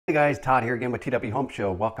Hey guys, Todd here again with TW Home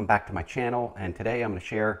Show. Welcome back to my channel, and today I'm going to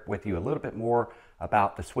share with you a little bit more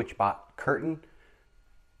about the SwitchBot curtain,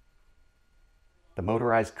 the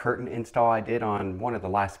motorized curtain install I did on one of the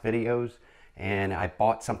last videos, and I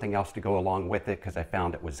bought something else to go along with it because I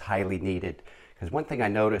found it was highly needed. Because one thing I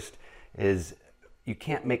noticed is you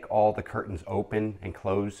can't make all the curtains open and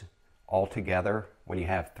close all together when you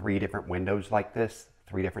have three different windows like this,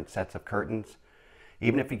 three different sets of curtains.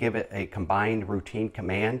 Even if you give it a combined routine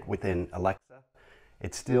command within Alexa,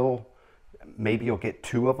 it's still, maybe you'll get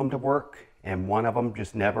two of them to work and one of them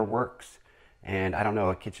just never works. And I don't know,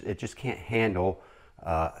 it just can't handle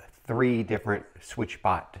three different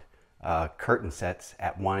SwitchBot curtain sets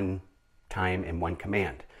at one time in one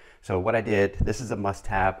command. So what I did, this is a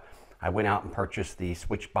must-have. I went out and purchased the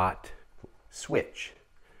SwitchBot Switch.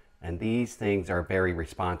 And these things are very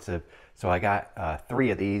responsive. So I got three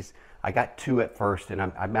of these. I got two at first, and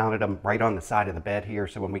I mounted them right on the side of the bed here.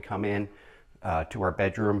 So when we come in to our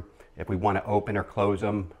bedroom, if we want to open or close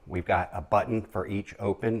them, we've got a button for each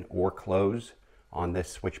open or close on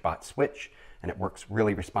this SwitchBot switch, and it works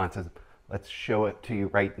really responsive. Let's show it to you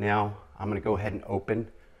right now. I'm going to go ahead and open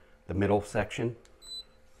the middle section.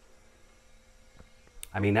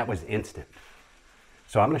 I mean, that was instant.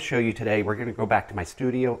 So I'm going to show you today, we're going to go back to my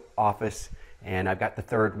studio office, and I've got the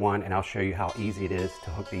third one, and I'll show you how easy it is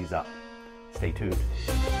to hook these up. Stay tuned.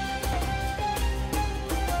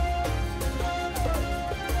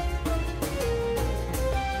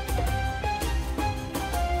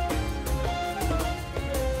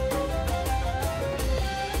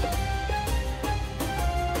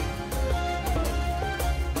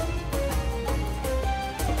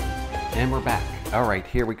 And we're back. All right,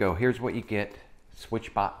 here we go. Here's what you get.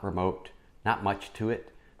 SwitchBot remote. Not much to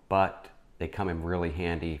it, but they come in really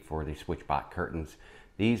handy for the SwitchBot curtains.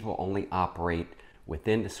 These will only operate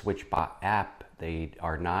within the SwitchBot app. They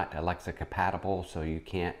are not Alexa compatible, so you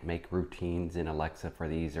can't make routines in Alexa for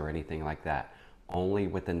these or anything like that. Only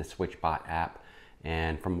within the SwitchBot app.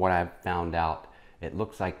 And from what I've found out, it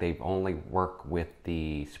looks like they've only worked with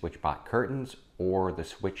the SwitchBot curtains or the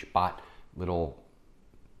SwitchBot little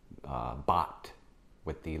bot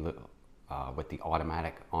with the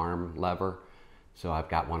automatic arm lever. So I've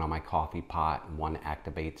got one on my coffee pot, one that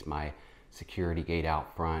activates my security gate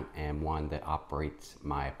out front, and one that operates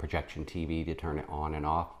my projection TV to turn it on and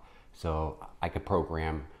off. So I could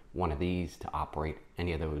program one of these to operate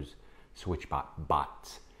any of those SwitchBot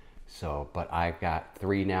bots. So, but I've got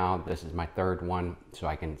three now. This is my third one, so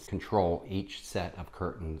I can control each set of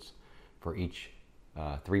curtains for each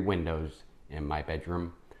three windows in my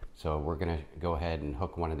bedroom. So we're going to go ahead and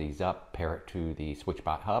hook one of these up, pair it to the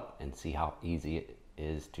SwitchBot hub, and see how easy it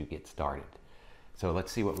is to get started. So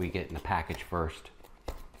let's see what we get in the package first.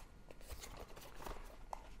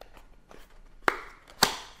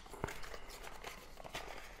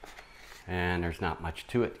 And there's not much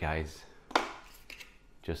to it, guys.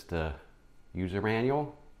 Just a user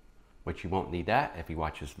manual, which you won't need that if you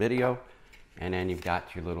watch this video. And then you've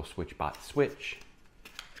got your little SwitchBot switch.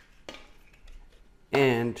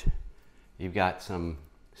 And you've got some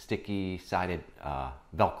sticky sided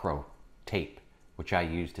Velcro tape, which I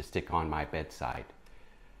use to stick on my bedside.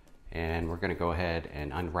 And we're going to go ahead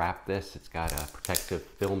and unwrap this. It's got a protective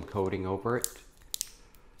film coating over it.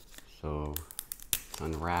 So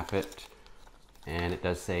unwrap it. And it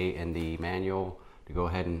does say in the manual to go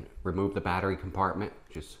ahead and remove the battery compartment.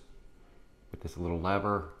 Just with this little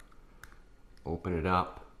lever, open it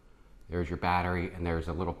up. There's your battery, and there's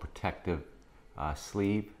a little protective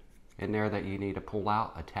sleeve in there that you need to pull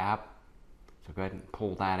out, a tab. So go ahead and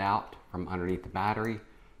pull that out from underneath the battery.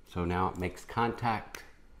 So now it makes contact,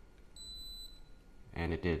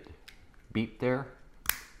 and it did beep there,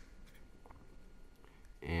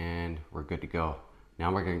 and we're good to go.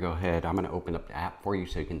 Now we're going to go ahead, I'm going to open up the app for you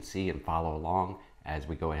so you can see and follow along as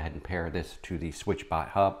we go ahead and pair this to the SwitchBot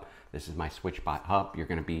hub. This is my SwitchBot hub. You're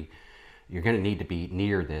going to need to be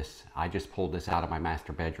near this. I just pulled this out of my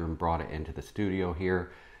master bedroom, brought it into the studio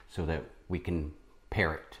here so that we can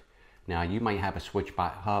pair it. Now you might have a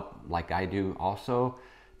SwitchBot hub like I do also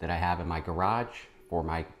that I have in my garage for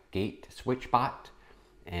my gate SwitchBot.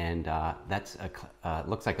 And that's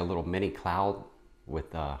looks like a little mini cloud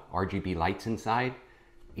with RGB lights inside.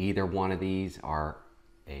 Either one of these are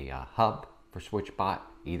a hub for SwitchBot.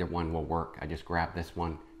 Either one will work. I just grabbed this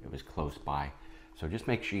one. It was close by. So just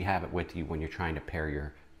make sure you have it with you when you're trying to pair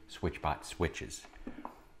your SwitchBot switches.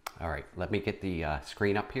 All right, let me get the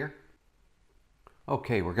screen up here.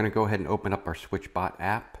 Okay, we're going to go ahead and open up our SwitchBot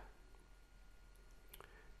app.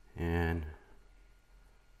 And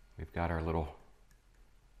we've got our little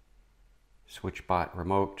SwitchBot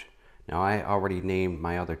remote. Now I already named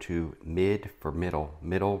my other two mid for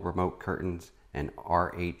middle remote curtains, and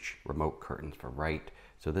RH remote curtains for right.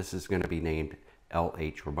 So this is going to be named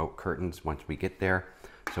LH remote curtains once we get there.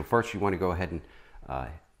 So first you want to go ahead and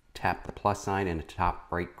tap the plus sign in the top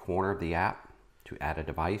right corner of the app to add a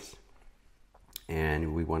device.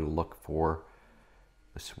 And we want to look for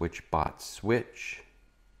the SwitchBot switch.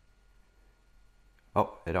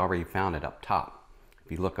 Oh, it already found it up top.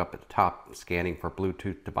 If you look up at the top, scanning for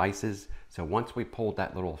Bluetooth devices. So once we pulled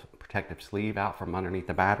that little protective sleeve out from underneath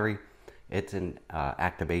the battery, it's in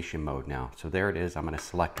activation mode now. So there it is. I'm going to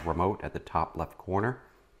select remote at the top left corner,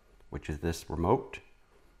 which is this remote,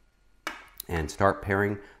 and start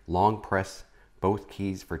pairing. Long press both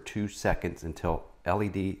keys for 2 seconds until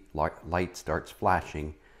LED light starts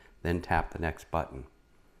flashing, then tap the next button.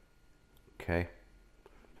 Okay,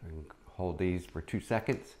 so hold these for 2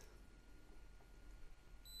 seconds.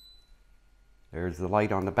 There's the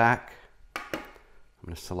light on the back. I'm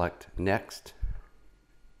going to select next.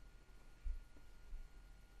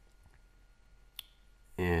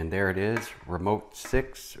 And there it is, remote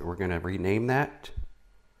 6. We're going to rename that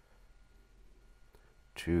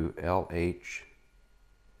to LH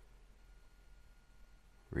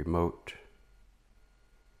remote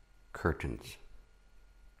curtains.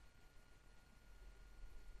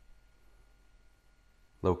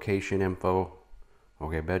 Location info,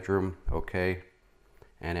 okay, bedroom, okay.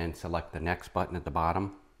 And then select the next button at the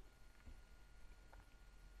bottom.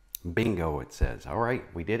 Bingo, it says. All right,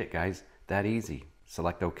 we did it, guys. That easy.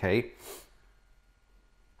 Select OK.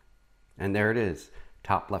 And there it is.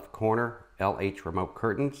 Top left corner, LH remote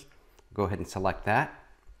curtains. Go ahead and select that.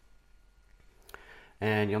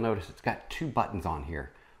 And you'll notice it's got 2 buttons on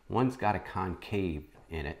here. One's got a concave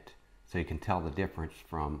in it, so you can tell the difference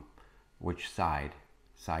from which side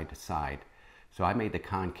to side. So I made the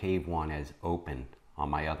concave one as open on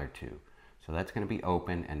my other 2. So that's going to be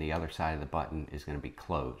open, and the other side of the button is going to be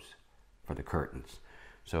closed for the curtains.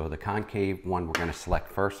 So the concave one we're going to select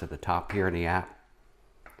first at the top here in the app.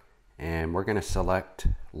 And we're going to select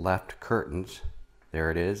left curtains.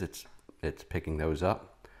 There it is. It's picking those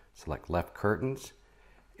up. Select left curtains.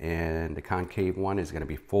 And the concave one is going to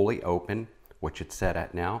be fully open, which it's set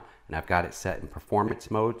at now. And I've got it set in performance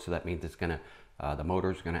mode, so that means it's going to the motor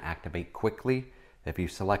is going to activate quickly. If you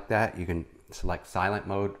select that, you can select silent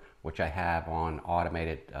mode, which I have on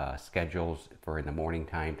automated schedules for in the morning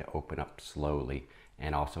time to open up slowly,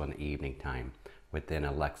 and also in the evening time within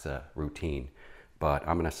Alexa routine. But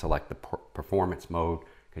I'm going to select the performance mode,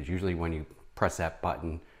 because usually when you press that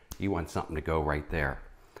button, you want something to go right there.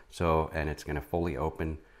 So, and it's going to fully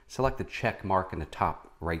open. Select the check mark in the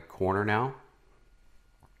top right corner now.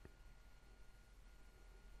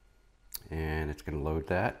 And it's going to load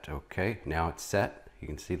that. Okay, now it's set. You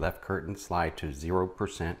can see left curtain slide to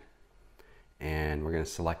 0%. And we're going to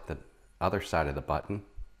select the other side of the button,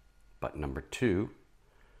 button number 2.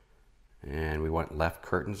 And we want left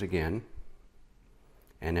curtains again.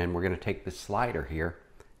 And then we're going to take the slider here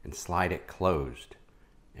and slide it closed.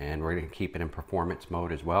 And we're going to keep it in performance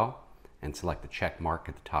mode as well. And select the check mark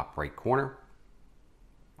at the top right corner.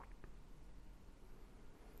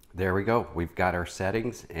 There we go. We've got our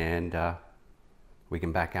settings, and we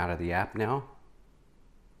can back out of the app now.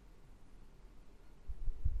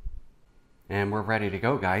 And we're ready to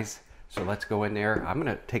go, guys. So let's go in there. I'm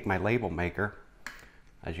going to take my label maker.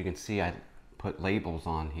 As you can see, I put labels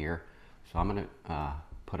on here. So I'm going to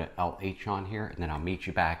put an LH on here, and then I'll meet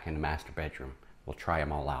you back in the master bedroom. We'll try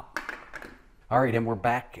them all out. All right, and we're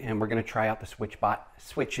back, and we're going to try out the SwitchBot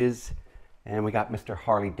switches. And we got Mr.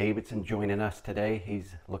 Harley Davidson joining us today.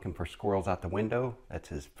 He's looking for squirrels out the window. That's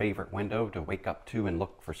his favorite window to wake up to and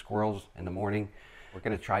look for squirrels in the morning. We're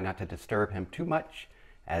going to try not to disturb him too much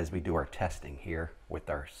as we do our testing here with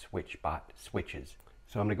our SwitchBot switches.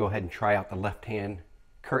 So I'm going to go ahead and try out the left-hand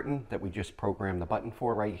curtain that we just programmed the button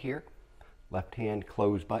for right here. Left-hand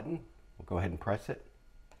close button. We'll go ahead and press it.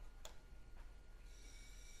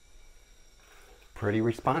 Pretty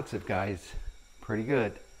responsive, guys. Pretty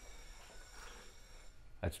good.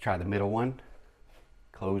 Let's try the middle one,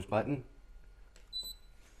 close button.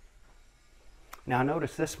 Now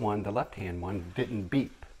notice this one, the left-hand one, didn't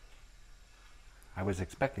beep. I was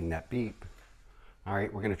expecting that beep. All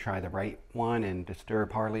right, we're gonna try the right one and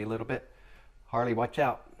disturb Harley a little bit. Harley, watch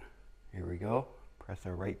out. Here we go. Press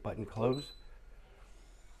our right button, close.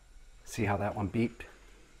 See how that one beeped?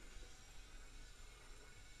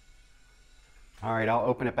 All right, I'll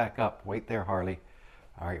open it back up. Wait there, Harley.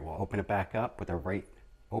 All right, we'll open it back up with our right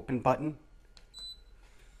open button.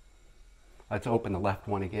 Let's open the left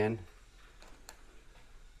one again.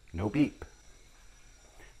 No beep.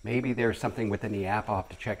 Maybe there's something within the app I'll have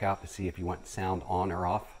to check out to see if you want sound on or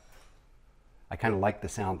off. I kind of like the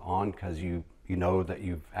sound on because you know that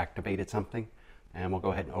you've activated something. And we'll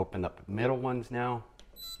go ahead and open up the middle ones now.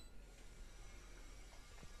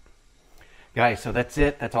 Guys, so that's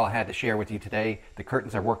it. That's all I had to share with you today. The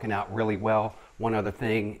curtains are working out really well. One other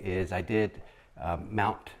thing is I did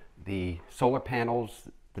mount the solar panels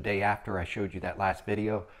the day after I showed you that last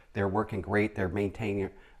video. They're working great. They're maintaining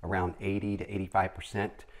around 80 to 85%,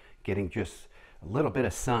 getting just a little bit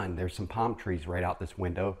of sun. There's some palm trees right out this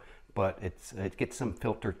window, but it gets some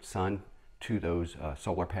filtered sun to those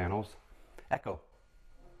solar panels. Echo.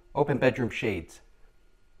 Open bedroom shades.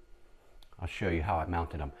 I'll show you how I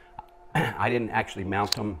mounted them. I didn't actually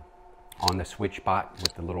mount them on the SwitchBot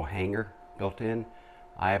with the little hanger built in.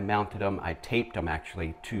 I mounted them, I taped them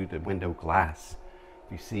actually to the window glass.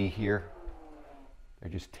 You see here,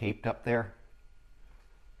 they're just taped up there.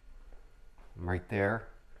 Right there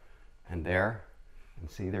and there.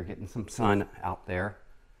 And see, they're getting some sun out there.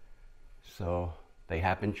 So they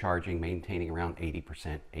have been charging, maintaining around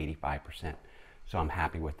 80%, 85%. So I'm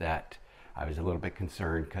happy with that. I was a little bit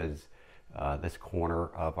concerned because this corner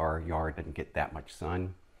of our yard didn't get that much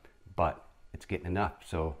sun, but it's getting enough,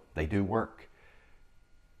 so they do work.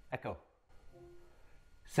 Echo.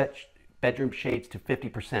 Set bedroom shades to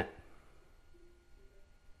 50%.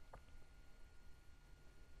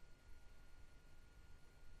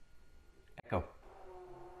 Echo.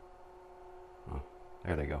 Oh,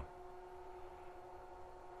 there they go.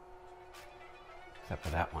 Except for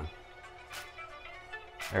that one.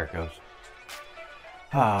 There it goes.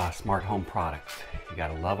 Ah, smart home products. You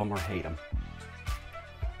gotta love them or hate them.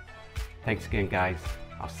 Thanks again, guys.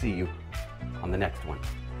 I'll see you on the next one.